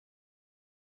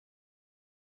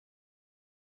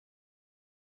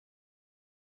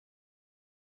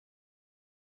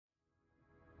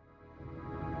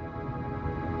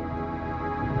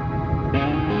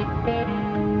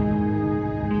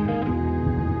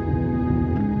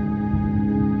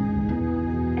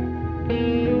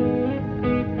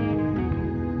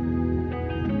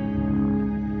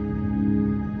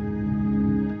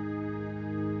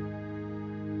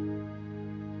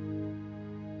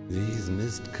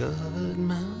mist-covered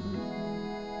mountains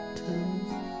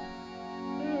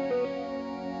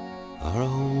are a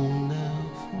home now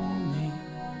for me.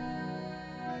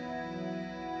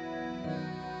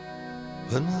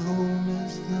 But my home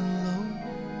is the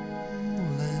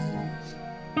lowlands,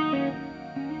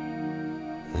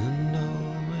 and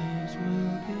always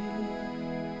will be.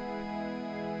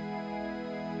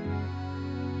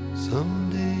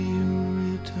 Someday you'll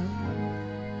return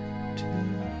to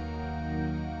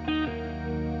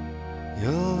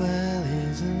your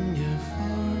valleys and your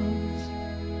farms,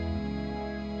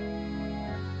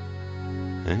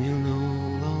 and you'll no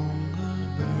longer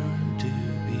burn to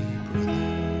be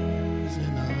brothers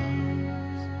in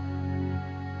arms.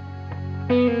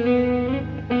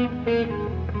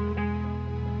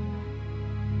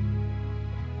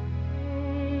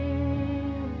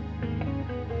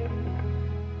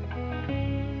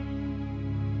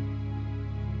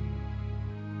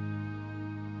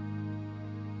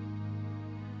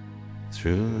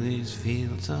 Through these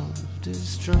fields of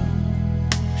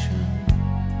destruction,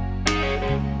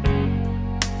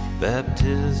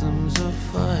 baptisms of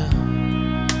fire,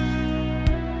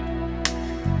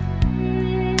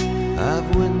 I've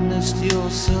witnessed your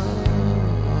suffering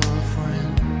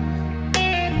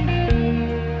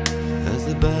as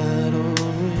the battle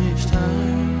reached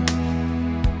high.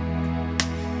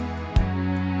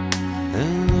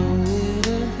 And though it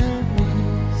hurt me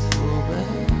so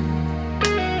bad,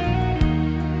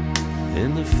 in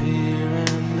the fear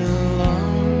and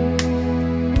alarm,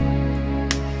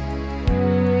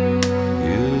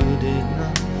 you did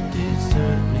not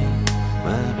desert me,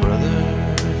 my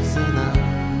brothers in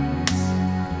arms.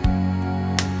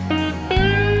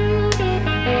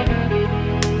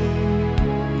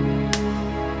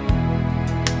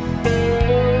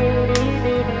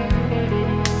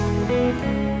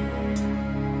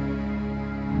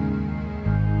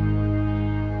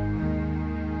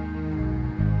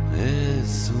 There's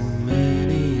so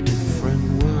many different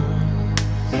worlds,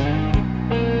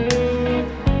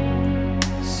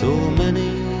 so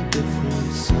many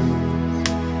different suns,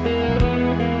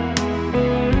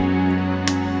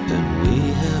 and we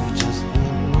have just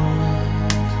one world,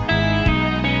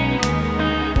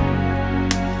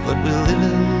 but we live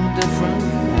in different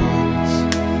ones.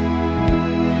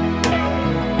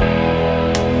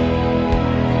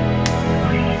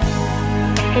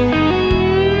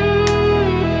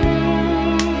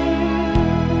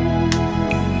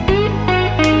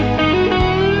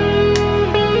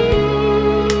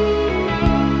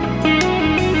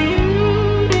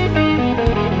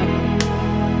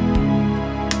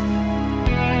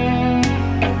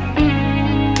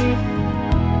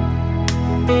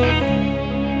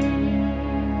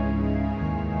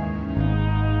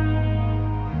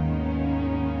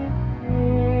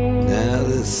 Now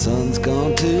the sun's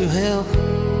gone to hell,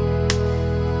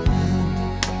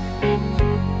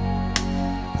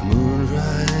 the moon's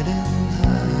riding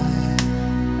high.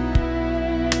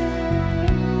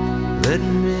 Let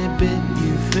me bid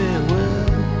you farewell.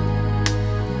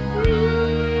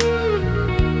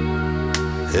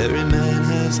 Every man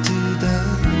has to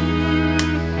die,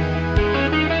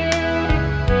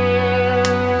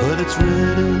 but it's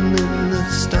written in the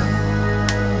starlight,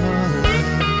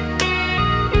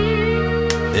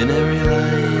 in every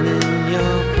line in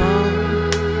your palm.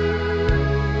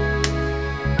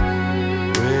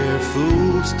 We're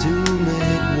fools to